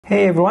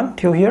Hey everyone,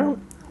 Till here.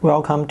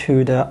 Welcome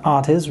to the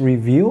artist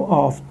review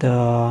of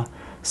the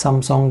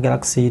Samsung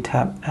Galaxy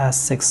Tab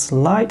S6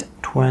 Lite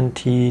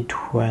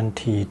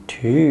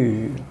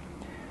 2022.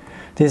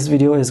 This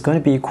video is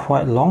going to be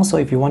quite long, so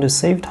if you want to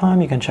save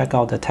time, you can check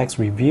out the text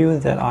review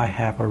that I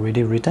have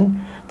already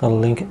written. The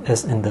link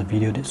is in the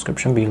video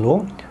description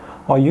below.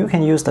 Or you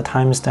can use the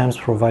timestamps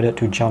provided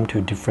to jump to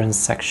different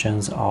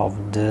sections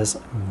of this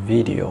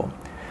video.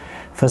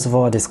 First of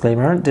all, a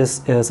disclaimer,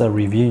 this is a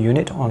review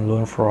unit on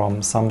loan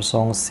from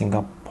Samsung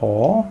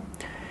Singapore.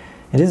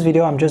 In this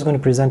video, I'm just going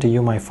to present to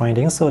you my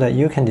findings so that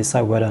you can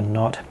decide whether or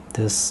not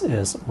this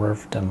is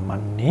worth the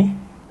money.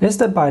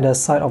 Listed by the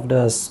side of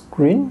the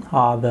screen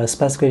are the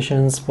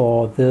specifications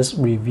for this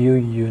review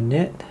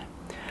unit.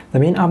 The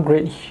main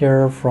upgrade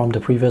here from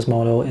the previous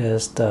model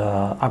is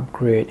the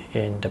upgrade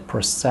in the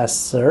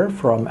processor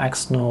from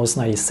Exynos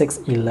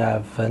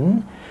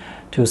 9611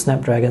 to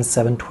Snapdragon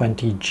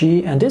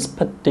 720G, and this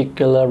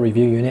particular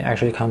review unit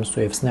actually comes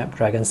with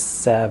Snapdragon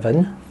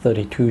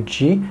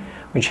 732G,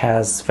 which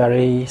has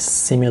very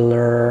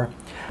similar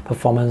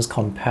performance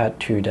compared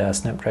to the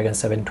Snapdragon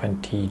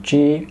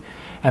 720G,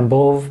 and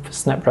both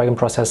Snapdragon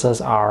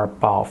processors are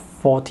about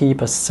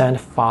 40%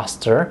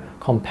 faster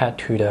compared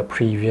to the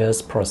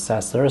previous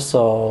processor,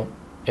 so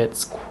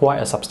it's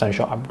quite a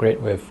substantial upgrade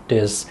with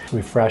this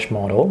refresh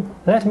model.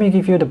 Let me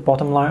give you the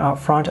bottom line up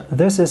front.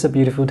 This is a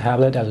beautiful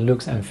tablet that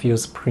looks and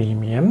feels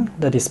premium.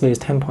 The display is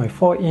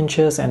 10.4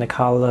 inches and the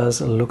colors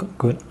look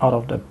good out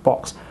of the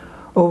box.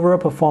 Overall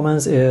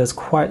performance is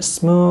quite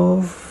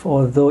smooth,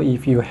 although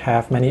if you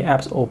have many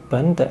apps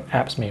open, the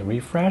apps may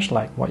refresh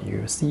like what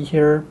you see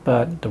here,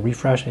 but the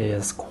refresh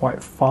is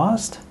quite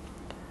fast.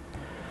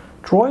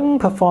 Drawing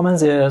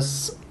performance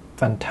is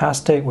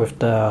fantastic with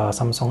the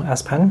Samsung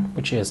S Pen,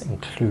 which is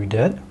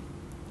included.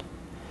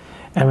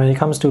 And when it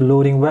comes to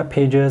loading web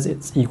pages,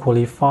 it's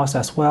equally fast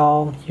as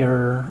well.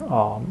 Here,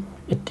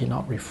 it did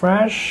not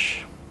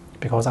refresh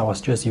because I was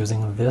just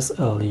using this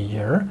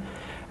earlier.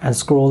 And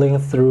scrolling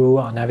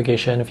through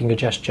navigation, finger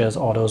gestures,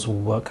 all those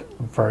work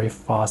very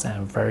fast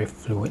and very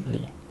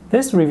fluidly.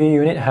 This review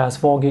unit has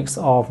 4 gigs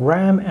of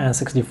RAM and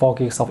 64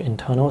 gigs of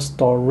internal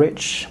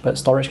storage, but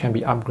storage can be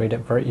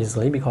upgraded very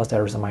easily because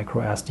there is a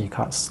micro SD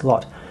card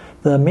slot.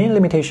 The main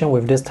limitation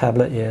with this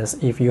tablet is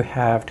if you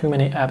have too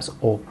many apps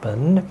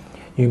open,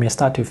 you may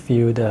start to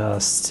feel the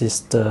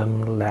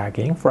system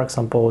lagging. For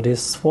example,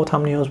 these 4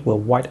 thumbnails were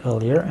white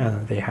earlier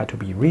and they had to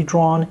be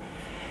redrawn.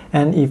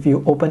 And if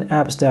you open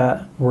apps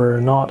that were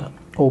not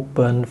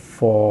open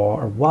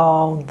for a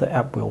while, the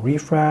app will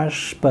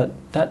refresh, but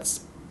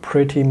that's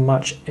pretty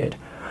much it.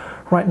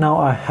 Right now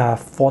I have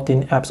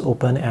 14 apps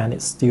open and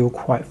it's still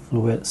quite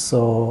fluid,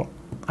 so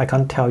I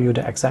can't tell you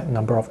the exact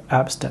number of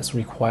apps that's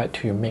required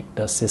to make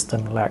the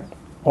system lag.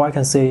 All I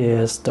can say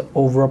is the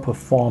overall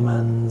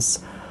performance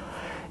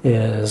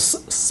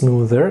is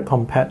smoother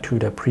compared to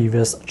the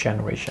previous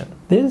generation.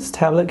 This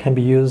tablet can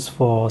be used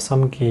for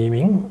some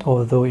gaming,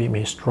 although it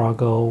may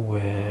struggle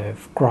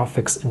with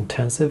graphics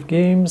intensive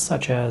games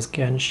such as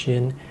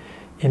Genshin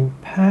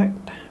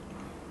Impact.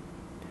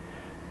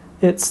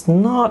 It's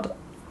not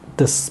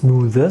the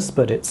smoothest,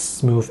 but it's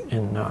smooth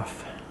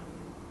enough.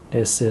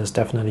 This is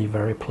definitely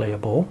very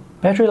playable.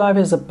 Battery life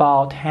is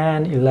about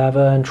 10,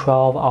 11,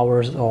 12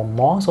 hours or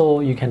more, so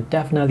you can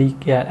definitely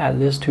get at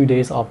least 2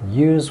 days of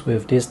use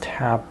with this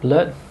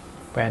tablet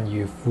when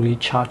you fully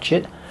charge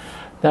it.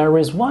 There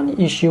is one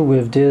issue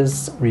with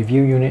this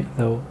review unit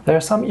though.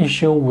 There's some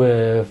issue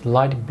with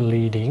light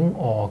bleeding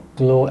or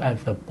glow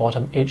at the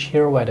bottom edge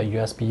here where the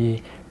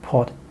USB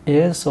port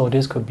is, so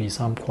this could be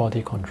some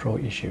quality control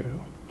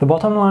issue. The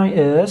bottom line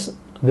is,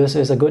 this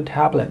is a good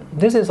tablet.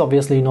 This is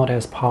obviously not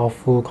as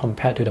powerful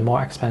compared to the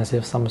more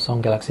expensive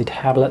Samsung Galaxy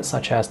tablets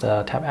such as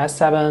the Tab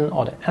S7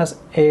 or the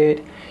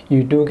S8.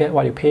 You do get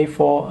what you pay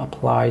for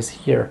applies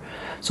here.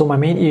 So my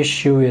main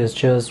issue is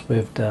just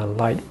with the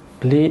light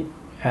bleed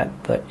at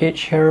the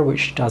edge here,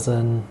 which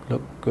doesn't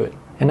look good.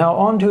 And now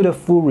on to the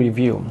full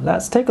review.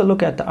 Let's take a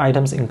look at the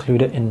items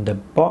included in the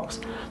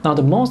box. Now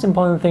the most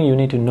important thing you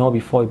need to know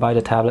before you buy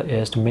the tablet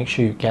is to make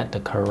sure you get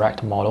the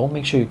correct model.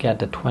 Make sure you get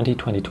the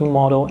 2022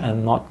 model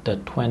and not the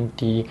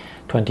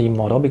 2020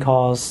 model,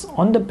 because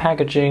on the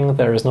packaging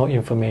there is no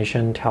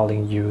information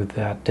telling you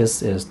that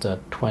this is the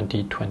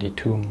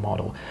 2022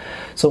 model.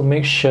 So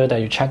make sure that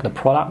you check the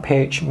product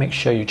page, make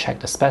sure you check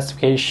the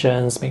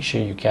specifications, make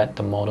sure you get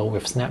the model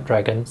with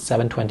Snapdragon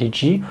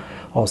 720G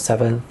or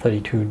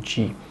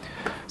 732G.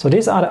 So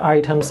these are the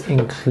items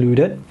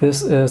included.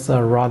 This is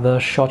a rather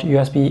short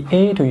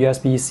USB-A to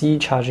USB-C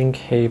charging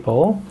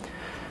cable.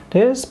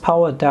 This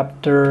power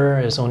adapter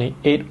is only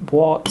 8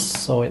 watts,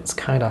 so it's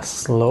kind of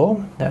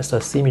slow. There's the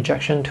SIM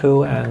ejection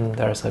tool and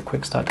there's a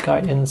quick start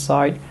guide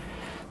inside.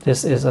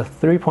 This is a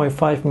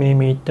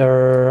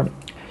 3.5mm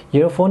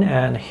earphone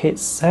and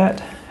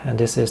headset, and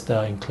this is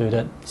the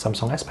included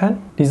Samsung S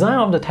Pen. Design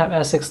of the Tab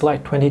S6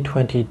 Lite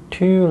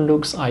 2022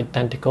 looks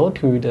identical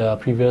to the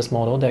previous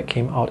model that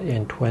came out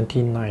in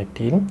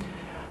 2019.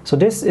 So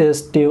this is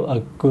still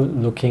a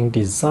good looking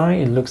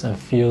design. It looks and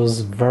feels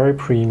very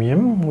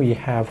premium. We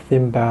have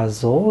thin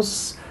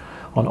bezels,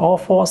 on all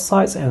four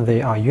sides, and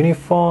they are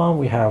uniform.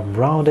 We have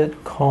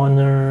rounded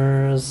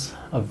corners,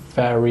 a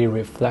very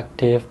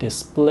reflective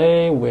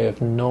display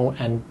with no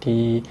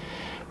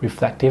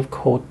anti-reflective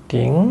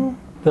coating.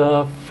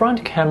 The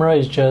front camera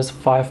is just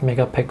 5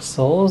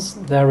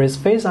 megapixels. There is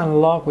face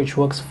unlock, which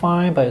works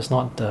fine, but it's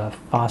not the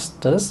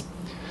fastest.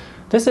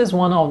 This is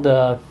one of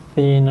the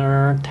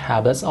thinner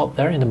tablets out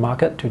there in the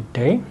market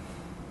today.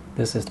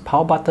 This is the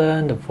power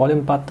button, the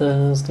volume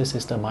buttons, this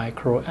is the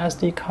micro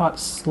SD card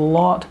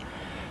slot.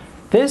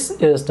 This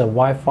is the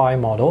Wi-Fi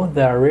model.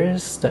 There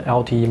is the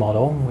LTE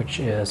model, which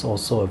is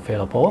also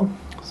available.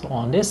 So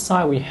on this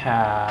side we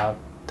have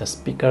the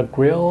speaker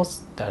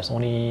grills. There's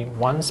only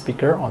one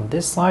speaker on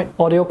this side.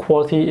 Audio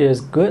quality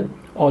is good.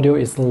 Audio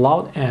is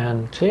loud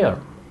and clear.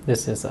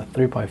 This is a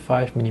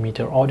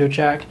 3.5mm audio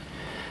jack.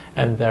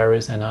 And there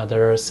is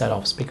another set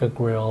of speaker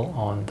grill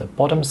on the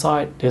bottom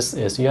side. This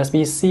is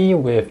USB-C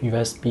with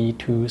USB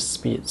 2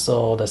 speed.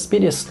 So the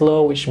speed is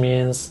slow, which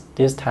means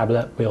this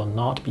tablet will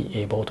not be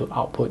able to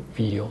output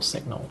video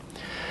signal.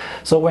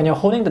 So when you're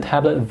holding the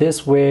tablet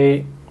this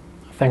way,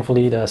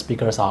 thankfully the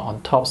speakers are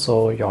on top,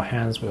 so your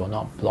hands will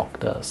not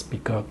block the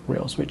speaker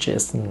grills, which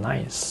is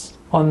nice.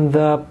 On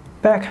the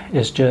back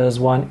is just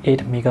one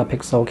 8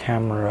 megapixel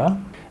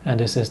camera, and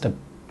this is the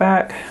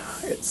back.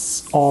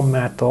 It's all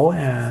metal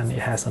and it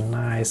has a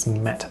nice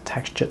matte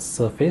textured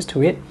surface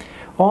to it.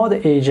 All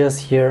the edges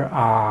here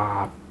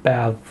are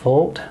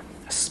beveled,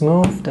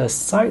 smooth. The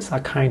sides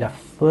are kind of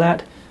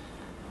flat,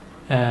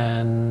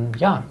 and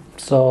yeah,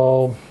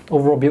 so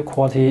overall build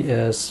quality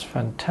is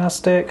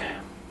fantastic.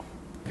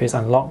 Face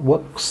unlock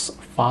works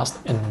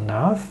fast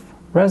enough.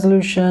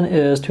 Resolution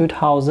is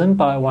 2000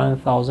 by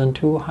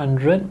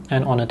 1200,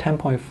 and on a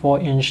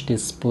 10.4-inch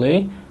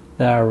display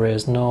there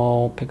is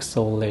no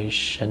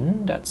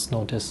pixelation that's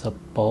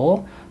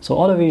noticeable, so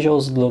all the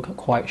visuals look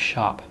quite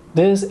sharp.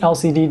 This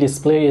LCD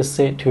display is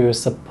said to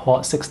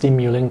support 60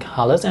 million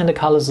colors, and the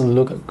colors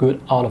look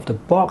good out of the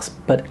box,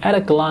 but at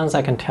a glance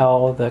I can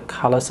tell the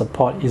color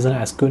support isn't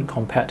as good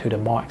compared to the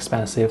more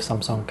expensive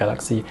Samsung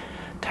Galaxy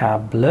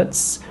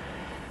tablets.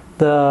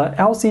 The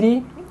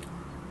LCD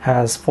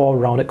has 4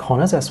 rounded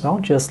corners as well,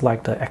 just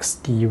like the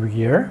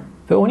exterior.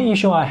 The only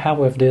issue I have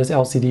with this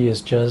LCD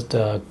is just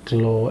the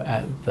glow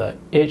at the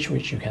edge,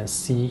 which you can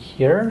see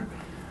here,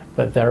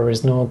 but there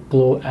is no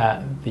glow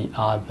at the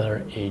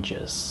other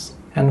edges.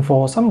 And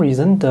for some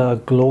reason, the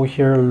glow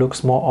here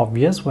looks more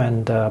obvious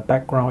when the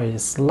background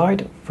is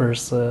light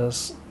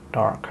versus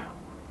dark.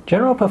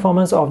 General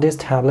performance of this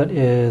tablet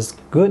is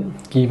good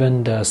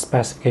given the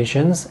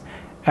specifications.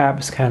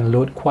 Apps can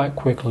load quite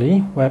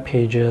quickly, web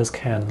pages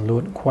can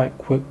load quite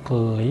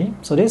quickly.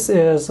 So this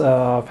is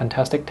a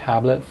fantastic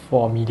tablet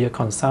for media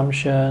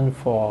consumption,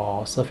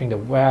 for surfing the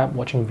web,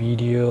 watching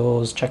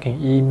videos, checking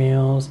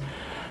emails.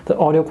 The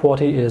audio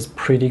quality is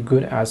pretty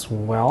good as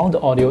well. The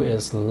audio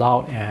is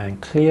loud and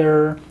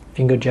clear.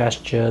 Finger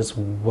gestures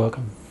work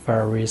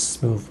very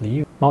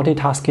smoothly.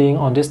 Multitasking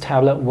on this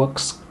tablet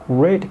works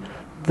great.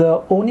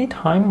 The only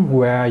time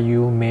where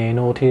you may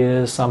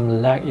notice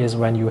some lag is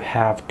when you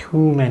have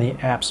too many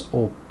apps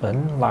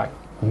open, like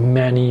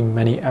many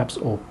apps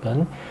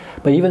open.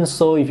 But even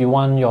so, if you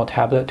want your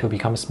tablet to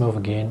become smooth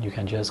again, you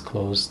can just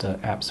close the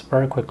apps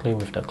very quickly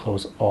with the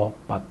close all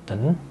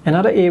button.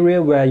 Another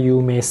area where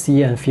you may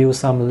see and feel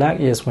some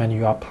lag is when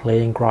you are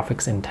playing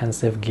graphics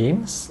intensive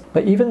games.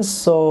 But even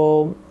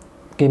so,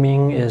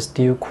 gaming is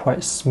still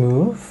quite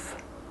smooth.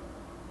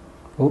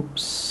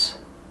 Oops.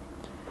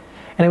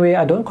 Anyway,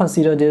 I don't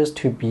consider this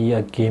to be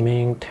a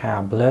gaming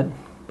tablet,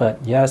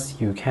 but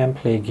yes, you can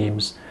play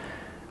games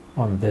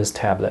on this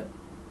tablet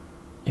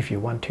if you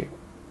want to.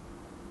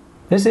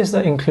 This is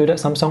the included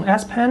Samsung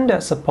S Pen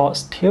that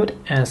supports tilt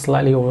and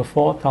slightly over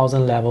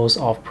 4000 levels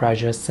of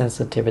pressure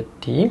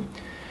sensitivity.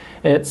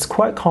 It's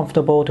quite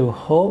comfortable to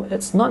hold.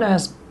 It's not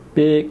as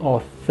big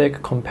or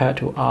thick compared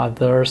to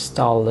other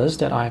stylus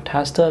that I've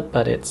tested,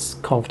 but it's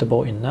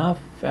comfortable enough.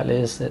 At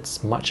least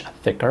it's much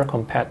thicker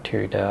compared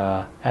to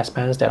the S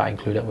Pens that are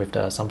included with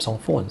the Samsung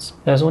phones.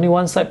 There's only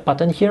one side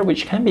button here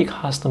which can be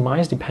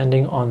customized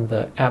depending on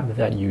the app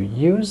that you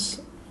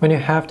use. When you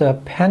have the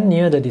pen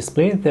near the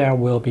display, there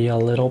will be a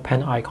little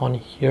pen icon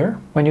here.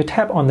 When you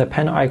tap on the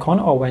pen icon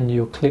or when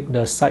you click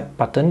the side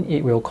button,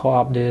 it will call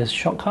up these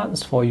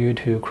shortcuts for you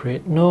to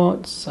create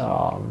notes,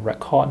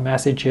 record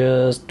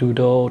messages,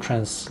 doodle,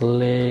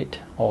 translate,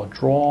 or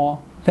draw.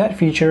 That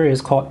feature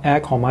is called Air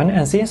Command,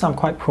 and since I'm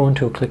quite prone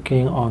to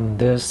clicking on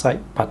this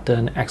side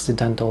button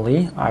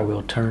accidentally, I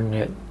will turn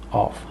it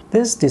off.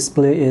 This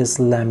display is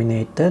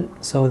laminated,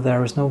 so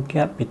there is no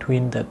gap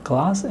between the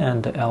glass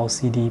and the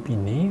LCD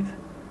beneath.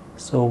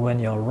 So when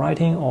you're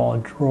writing or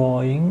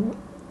drawing,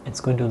 it's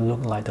going to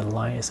look like the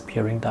line is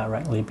appearing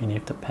directly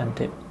beneath the pen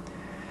tip.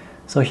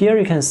 So here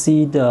you can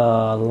see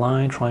the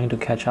line trying to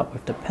catch up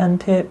with the pen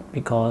tip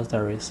because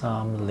there is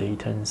some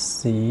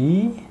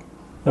latency.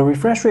 The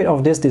refresh rate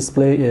of this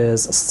display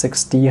is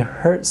 60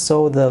 Hz,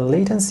 so the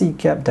latency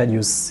gap that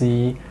you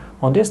see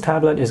on this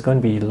tablet is going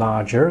to be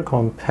larger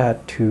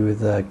compared to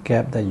the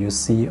gap that you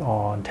see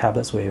on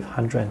tablets with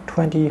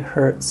 120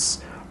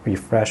 Hz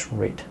refresh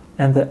rate.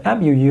 And the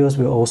app you use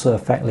will also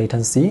affect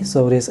latency.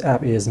 So this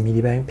app is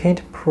Medibank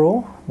Paint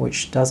Pro,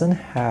 which doesn't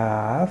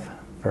have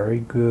very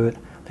good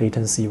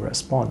latency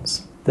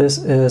response. This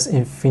is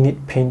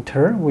Infinite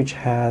Painter, which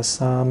has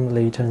some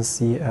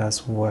latency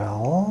as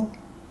well.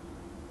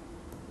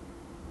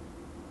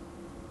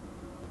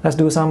 Let's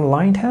do some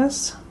line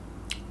tests.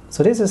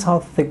 So this is how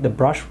thick the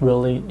brush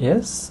really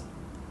is,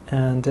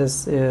 and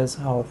this is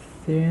how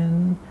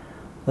thin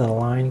the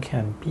line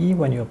can be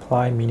when you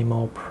apply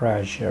minimal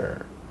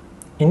pressure.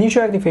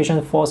 Initial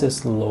activation force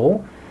is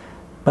low,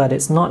 but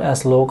it's not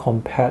as low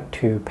compared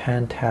to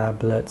pen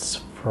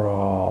tablets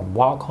from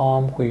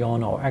Wacom,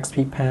 Huion, or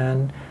XP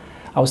Pen.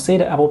 I would say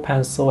the Apple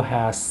Pencil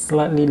has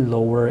slightly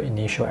lower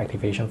initial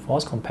activation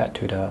force compared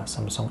to the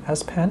Samsung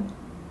S Pen.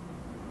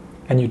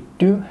 And you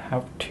do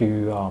have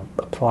to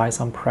apply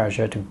some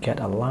pressure to get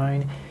a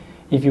line.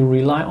 If you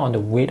rely on the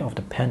weight of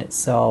the pen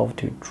itself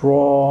to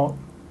draw,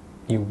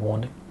 you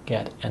won't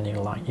get any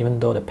line, even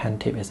though the pen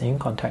tip is in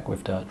contact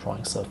with the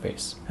drawing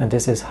surface. And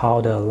this is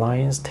how the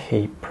lines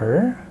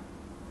taper.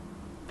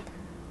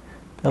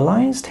 The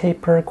lines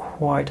taper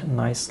quite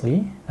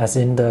nicely, as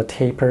in the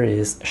taper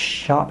is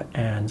sharp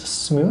and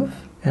smooth.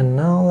 And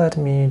now let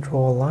me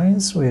draw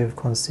lines with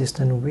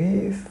consistent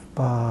width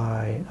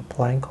by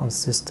applying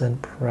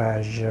consistent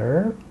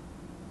pressure.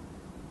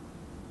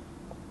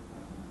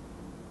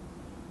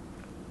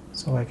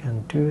 So I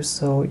can do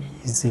so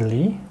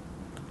easily.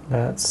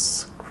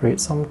 Let's create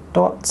some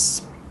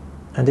dots.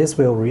 And this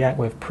will react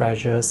with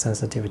pressure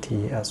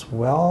sensitivity as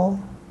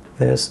well.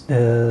 This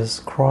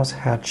is cross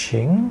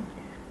hatching.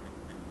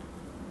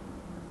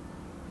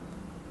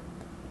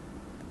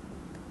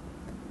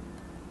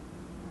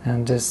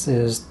 And this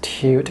is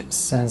tilt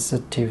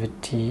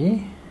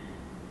sensitivity.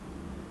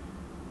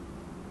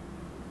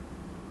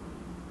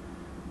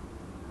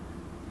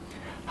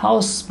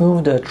 How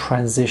smooth the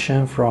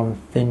transition from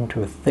thin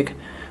to thick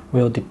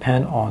will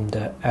depend on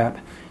the app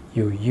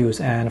you use.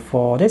 And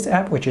for this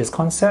app, which is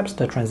Concepts,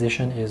 the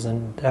transition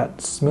isn't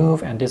that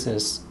smooth, and this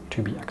is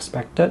to be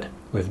expected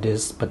with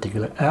this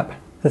particular app.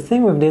 The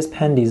thing with this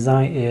pen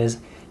design is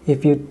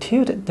if you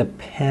tilt the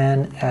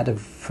pen at a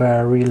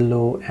very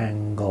low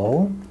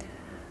angle,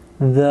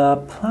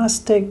 the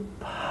plastic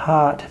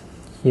part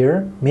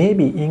here may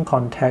be in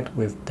contact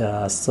with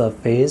the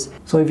surface.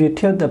 So if you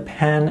tilt the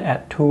pen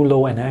at too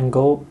low an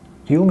angle,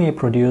 you may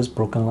produce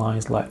broken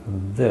lines like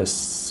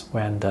this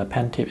when the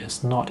pen tip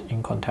is not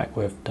in contact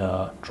with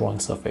the drawing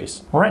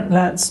surface. Alright,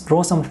 let's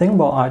draw something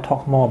while I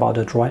talk more about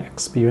the drawing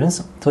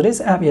experience. So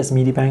this app is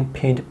Medibank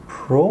Paint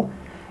Pro,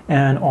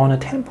 and on a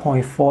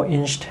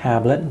 10.4-inch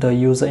tablet, the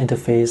user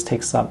interface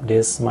takes up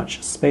this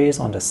much space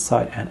on the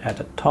side and at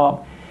the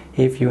top.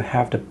 If you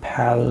have the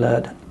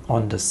palette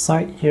on the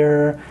side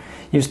here,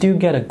 you still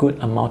get a good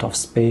amount of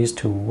space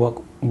to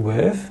work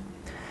with.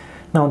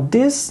 Now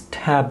this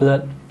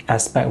tablet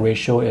aspect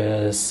ratio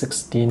is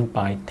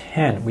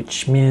 16:10,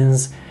 which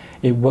means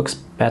it works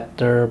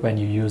better when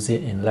you use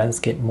it in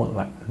landscape mode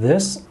like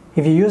this.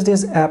 If you use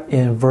this app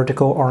in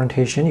vertical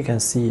orientation, you can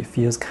see it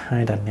feels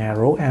kind of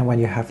narrow, and when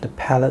you have the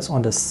palettes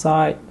on the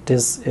side,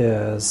 this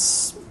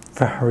is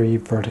very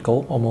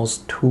vertical,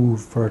 almost too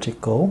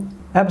vertical.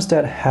 Apps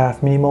that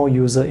have minimal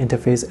user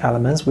interface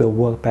elements will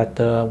work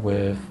better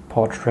with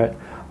portrait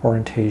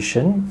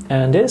orientation.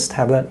 And this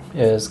tablet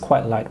is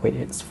quite lightweight.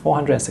 It's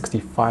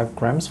 465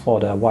 grams for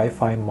the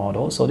Wi-Fi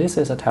model. So this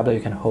is a tablet you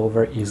can hold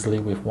very easily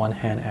with one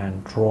hand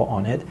and draw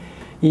on it.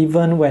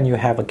 Even when you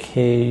have a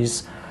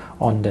case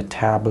on the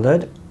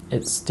tablet,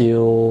 it's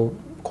still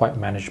quite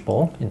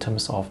manageable in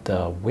terms of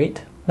the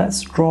weight.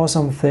 Let's draw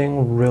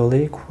something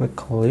really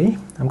quickly.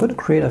 I'm going to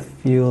create a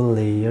few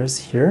layers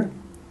here.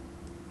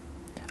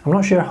 I'm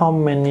not sure how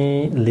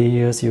many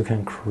layers you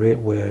can create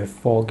with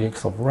 4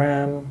 gigs of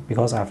RAM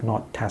because I've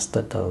not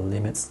tested the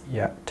limits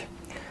yet.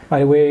 By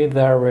the way,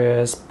 there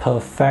is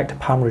perfect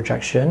palm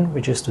rejection,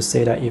 which is to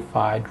say that if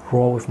I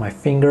draw with my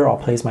finger or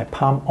place my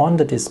palm on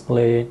the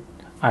display,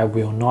 I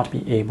will not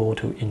be able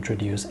to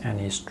introduce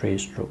any stray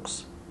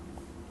strokes.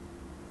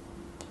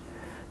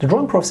 The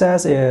drawing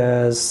process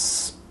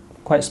is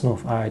quite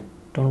smooth. I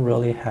don't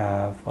really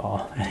have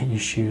any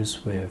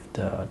issues with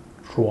the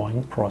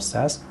drawing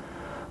process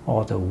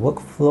or the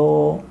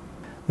workflow.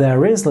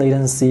 There is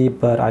latency,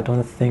 but I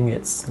don't think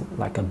it's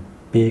like a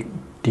big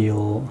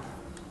deal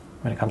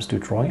when it comes to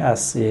drawing,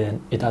 as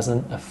in it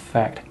doesn't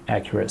affect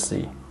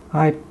accuracy.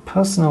 I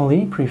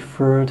personally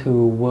prefer to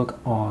work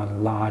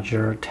on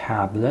larger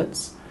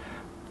tablets,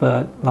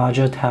 but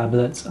larger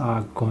tablets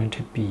are going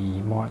to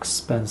be more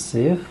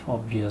expensive,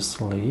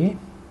 obviously.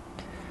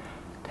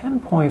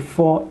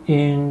 10.4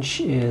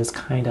 inch is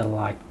kind of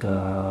like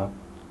a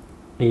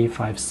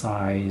A5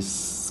 size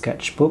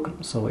sketchbook,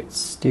 so it's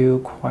still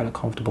quite a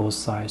comfortable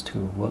size to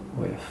work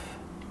with.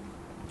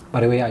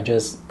 By the way, I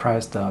just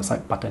pressed the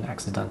side button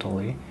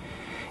accidentally.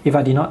 If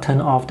I did not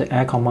turn off the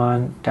air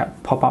command,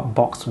 that pop-up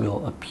box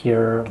will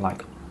appear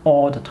like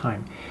all the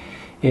time.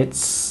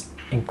 It's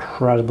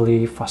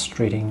incredibly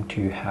frustrating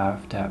to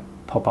have that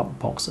pop-up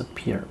box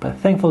appear, but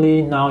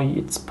thankfully now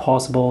it's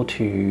possible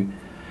to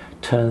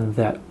turn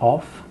that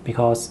off,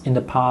 because in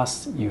the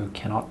past you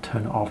cannot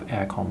turn off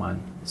air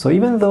command. So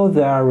even though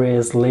there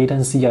is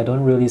latency, I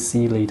don't really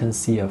see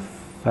latency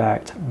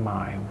affect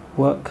my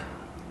work.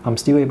 I'm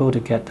still able to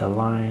get the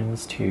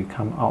lines to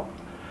come out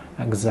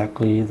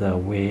exactly the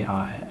way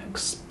I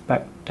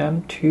expect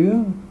them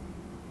to,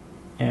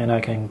 and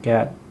I can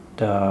get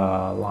the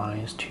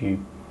lines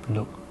to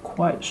look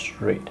quite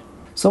straight.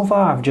 So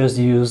far I've just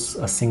used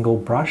a single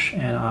brush,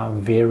 and I'm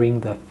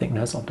varying the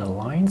thickness of the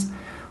lines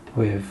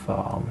with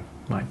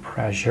the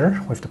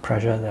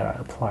pressure that I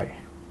apply.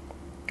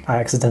 I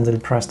accidentally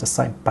pressed the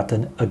side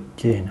button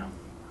again,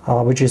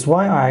 which is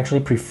why I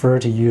actually prefer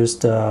to use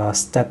the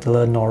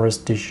Staedtler Norris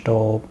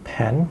digital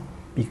pen,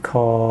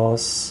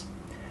 because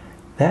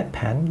that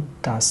pen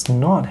does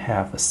not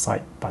have a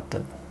side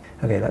button.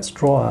 Okay, let's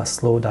draw a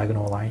slow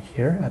diagonal line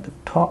here at the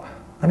top.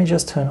 Let me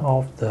just turn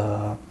off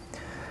the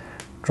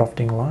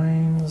drafting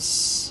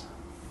lines.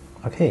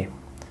 Okay,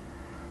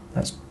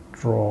 let's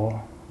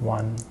draw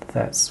one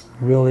that's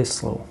really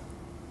slow.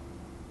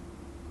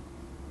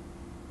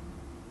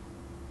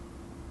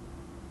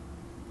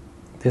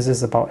 This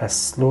is about as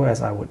slow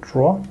as I would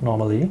draw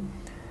normally.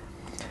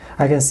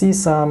 I can see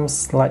some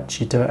slight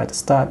jitter at the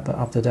start, but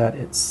after that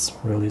it's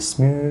really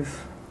smooth.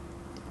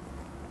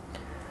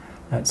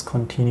 Let's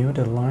continue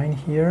the line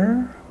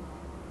here.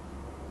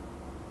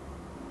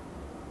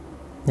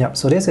 Yep,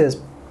 so this is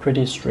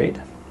pretty straight.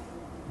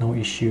 No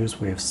issues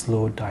with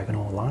slow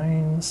diagonal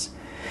lines.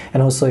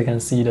 And also you can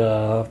see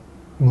the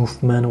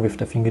movement with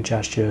the finger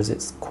gestures,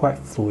 it's quite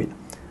fluid.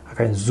 I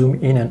can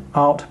zoom in and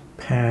out,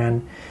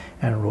 pan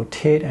and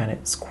rotate, and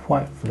it's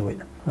quite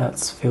fluid.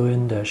 Let's fill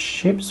in the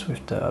shapes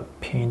with the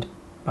paint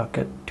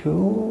bucket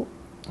tool.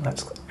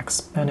 Let's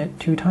expand it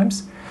 2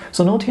 times.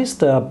 So notice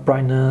the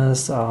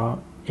brightness,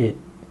 it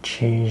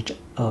changed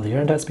earlier,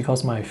 and that's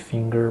because my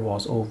finger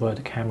was over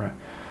the camera.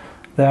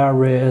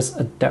 There is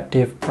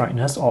adaptive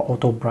brightness or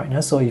auto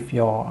brightness, so if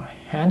your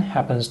hand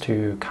happens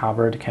to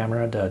cover the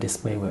camera, the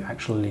display will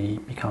actually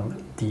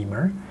become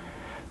dimmer.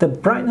 The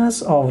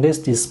brightness of this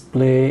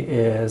display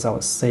is, I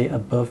would say,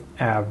 above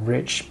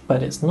average,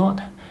 but it's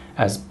not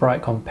as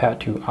bright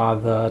compared to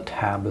other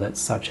tablets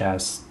such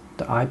as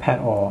the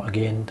iPad or,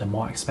 again, the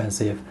more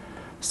expensive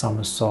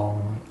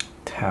Samsung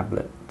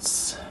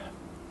tablets.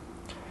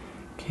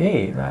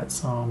 Okay,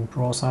 let's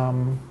draw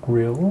some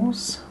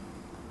grills.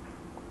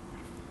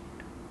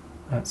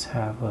 Let's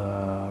have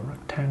a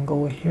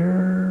rectangle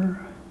here.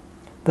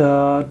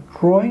 The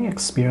drawing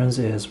experience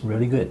is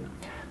really good.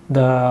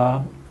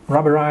 The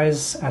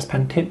rubberized S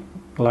Pen tip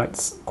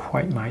glides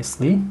quite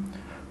nicely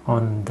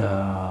on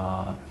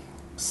the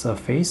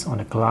surface, on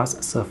the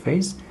glass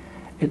surface.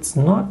 It's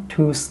not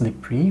too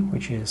slippery,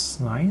 which is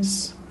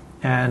nice.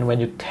 And when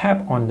you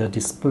tap on the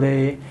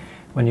display,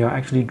 when you're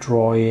actually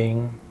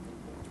drawing,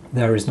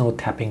 there is no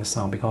tapping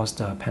sound because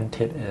the pen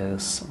tip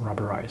is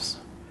rubberized.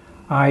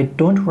 I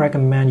don't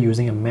recommend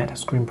using a matte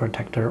screen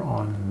protector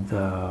on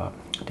the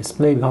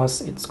display because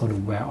it's going to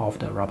wear off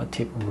the rubber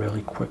tip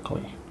really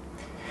quickly.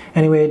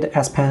 Anyway, the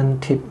S Pen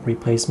tip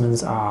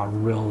replacements are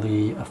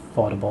really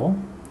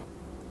affordable.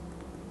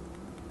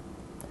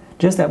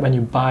 Just that when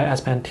you buy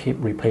S Pen tip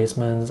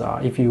replacements,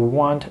 if you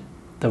want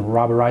the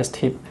rubberized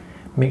tip,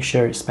 make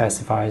sure it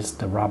specifies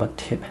the rubber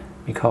tip,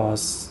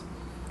 because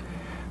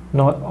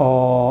not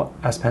all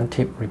S Pen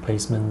tip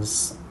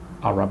replacements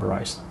are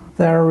rubberized.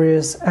 There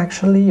is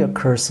actually a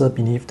cursor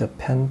beneath the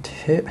pen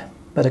tip,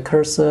 but the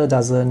cursor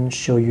doesn't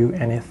show you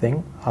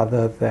anything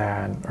other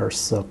than a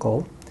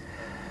circle.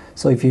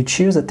 So if you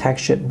choose a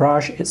textured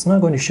brush, it's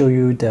not going to show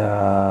you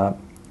the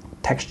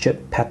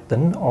textured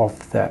pattern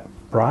of that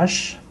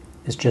brush.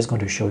 It's just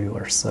going to show you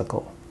a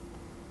circle.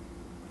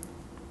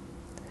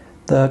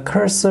 The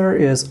cursor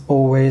is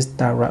always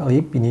directly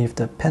beneath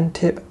the pen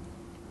tip.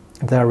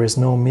 There is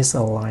no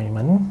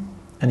misalignment.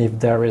 And if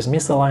there is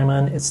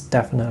misalignment, it's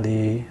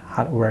definitely a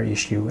hardware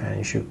issue and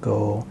you should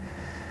go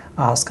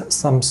ask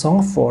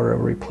Samsung for a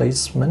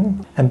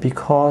replacement. And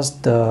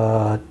because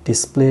the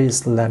display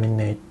is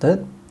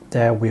laminated,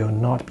 there will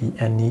not be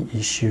any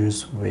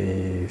issues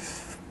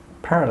with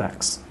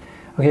parallax.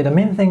 Okay, the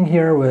main thing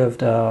here with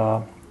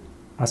the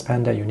S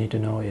Pen that you need to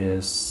know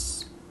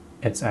is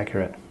it's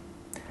accurate.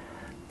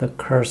 The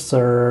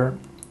cursor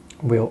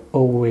will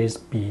always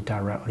be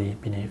directly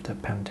beneath the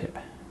pen tip.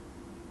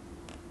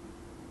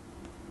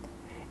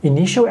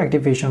 Initial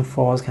activation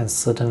force can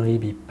certainly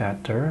be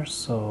better,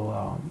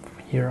 so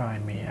here I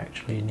may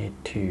actually need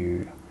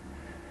to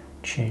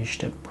change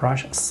the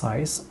brush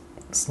size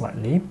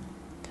slightly.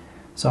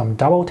 So I'm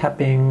double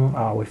tapping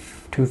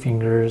with 2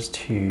 fingers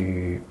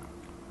to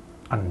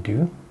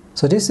undo.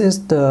 So this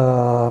is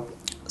the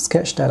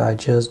sketch that I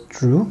just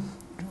drew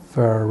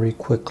very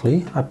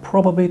quickly. I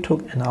probably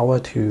took an hour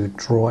to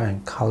draw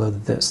and color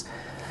this.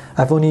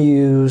 I've only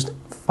used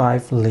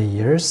 5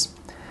 layers.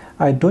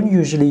 I don't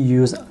usually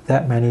use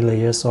that many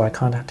layers, so I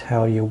can't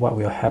tell you what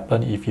will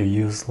happen if you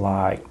use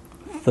like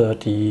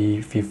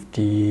 30,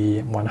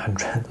 50,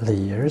 100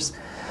 layers.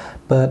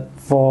 But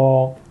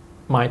for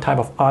my type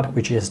of art,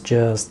 which is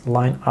just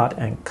line art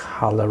and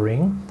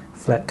coloring,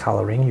 flat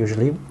coloring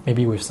usually,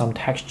 maybe with some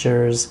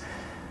textures.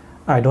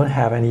 I don't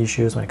have any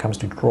issues when it comes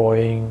to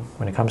drawing,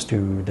 when it comes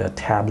to the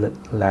tablet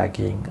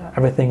lagging.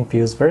 Everything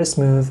feels very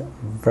smooth,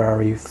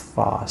 very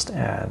fast,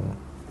 and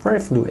very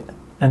fluid.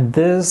 And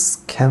this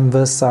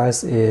canvas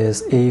size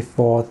is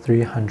A4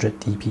 300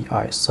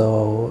 dpi,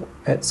 so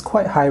it's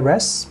quite high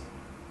res.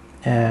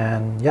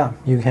 And yeah,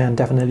 you can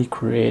definitely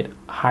create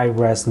high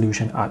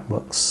resolution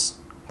artworks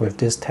with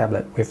this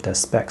tablet with the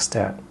specs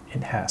that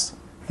it has.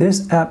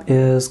 This app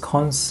is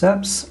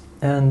Concepts,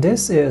 and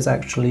this is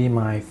actually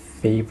my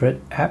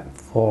favorite app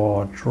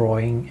for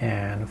drawing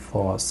and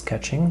for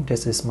sketching.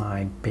 This is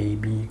my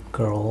baby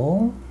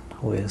girl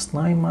who is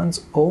 9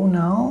 months old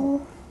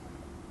now.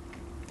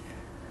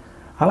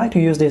 I like to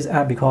use this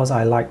app because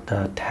I like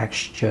the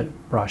textured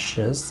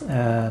brushes,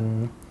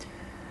 and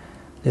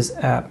this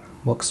app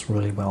works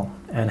really well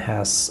and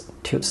has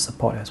tilt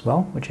support as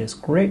well, which is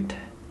great.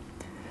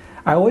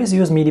 I always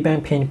use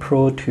Medibank Paint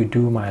Pro to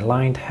do my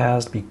line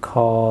test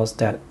because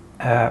that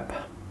app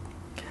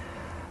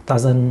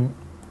doesn't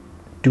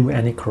do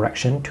any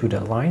correction to the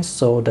lines,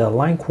 so the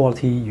line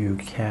quality you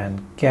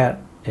can get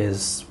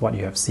is what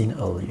you have seen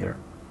earlier.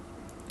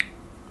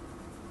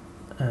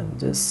 And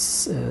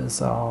this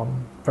is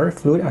very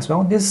fluid as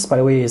well. This, by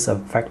the way, is a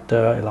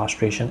vector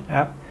illustration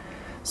app,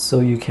 so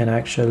you can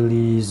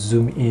actually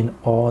zoom in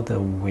all the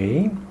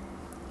way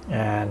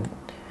and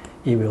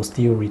it will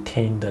still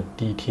retain the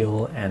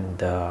detail and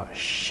the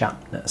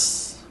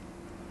sharpness.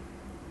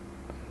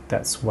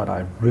 That's what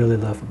I really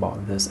love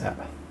about this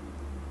app.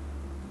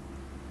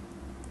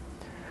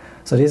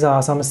 So these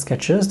are some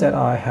sketches that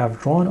I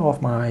have drawn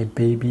of my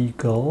baby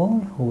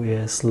girl who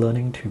is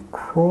learning to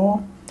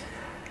crawl.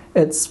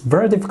 It's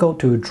very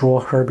difficult to draw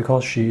her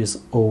because she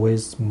is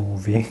always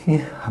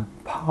moving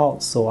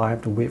about, so I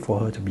have to wait for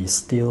her to be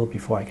still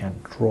before I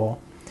can draw.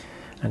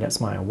 And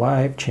that's my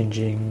wife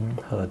changing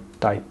her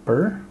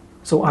diaper.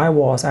 So I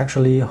was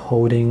actually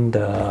holding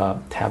the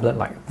tablet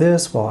like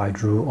this while I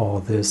drew all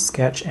this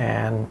sketch,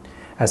 and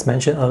as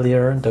mentioned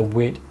earlier, the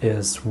weight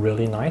is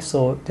really nice.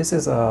 So this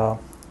is a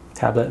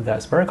tablet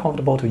that's very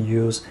comfortable to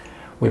use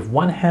with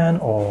one hand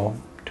or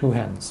two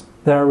hands.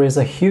 There is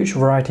a huge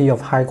variety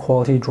of high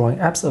quality drawing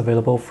apps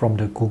available from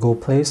the Google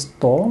Play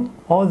Store.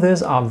 All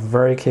these are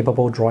very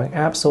capable drawing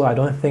apps, so I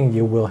don't think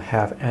you will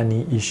have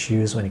any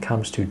issues when it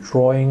comes to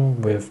drawing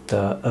with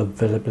the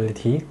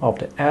availability of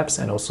the apps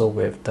and also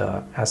with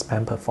the S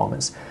Pen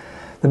performance.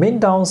 The main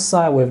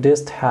downside with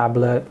this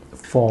tablet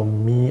for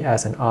me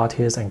as an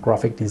artist and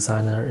graphic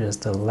designer is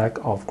the lack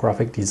of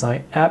graphic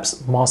design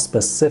apps, more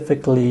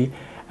specifically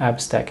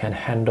apps that can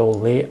handle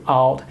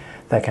layout,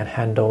 that can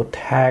handle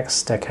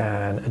text, that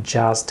can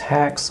adjust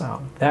text.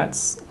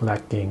 That's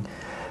lacking.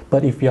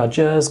 But if you are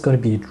just going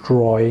to be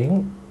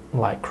drawing,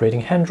 like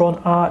creating hand-drawn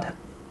art,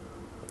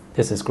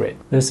 this is great.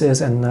 This is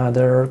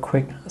another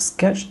quick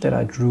sketch that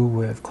I drew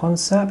with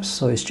Concepts.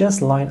 So it's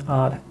just line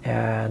art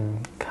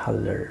and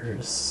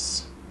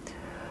colors.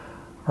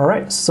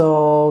 Alright,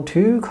 so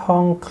to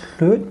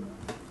conclude,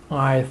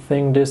 I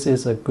think this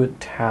is a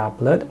good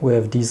tablet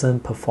with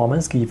decent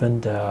performance given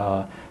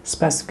the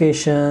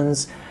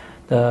specifications.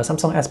 The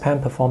Samsung S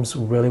Pen performs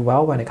really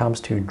well when it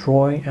comes to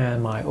drawing,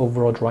 and my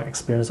overall drawing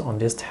experience on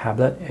this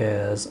tablet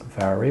is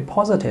very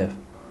positive.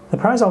 The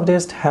price of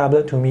this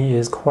tablet to me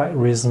is quite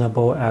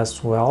reasonable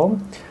as well.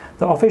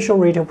 The official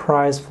retail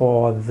price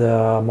for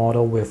the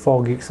model with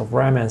 4 gigs of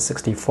RAM and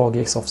 64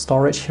 gigs of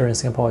storage here in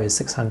Singapore is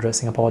 600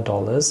 Singapore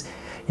dollars.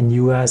 In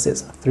US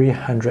it's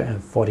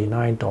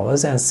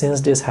 $349, and since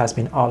this has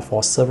been out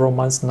for several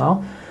months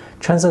now,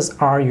 chances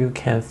are you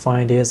can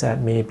find this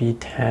at maybe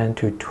 10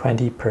 to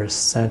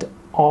 20%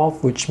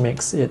 off, which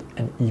makes it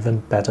an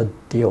even better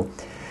deal.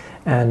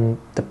 And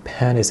the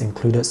pen is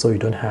included, so you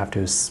don't have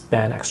to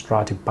spend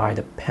extra to buy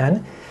the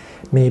pen.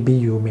 Maybe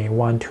you may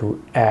want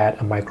to add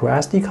a micro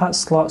SD card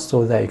slot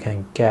so that you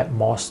can get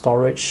more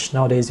storage.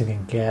 Nowadays you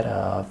can get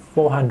a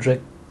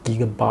 400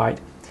 gigabyte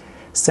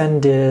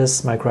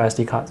SanDisk micro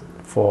SD card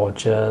for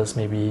just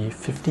maybe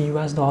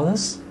 $50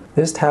 US.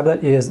 This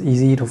tablet is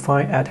easy to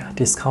find at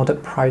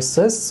discounted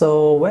prices,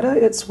 so whether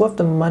it's worth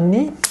the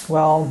money,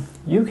 well,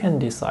 you can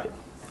decide.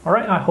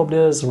 Alright, I hope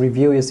this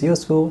review is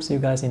useful. See you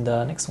guys in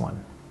the next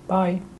one. Bye!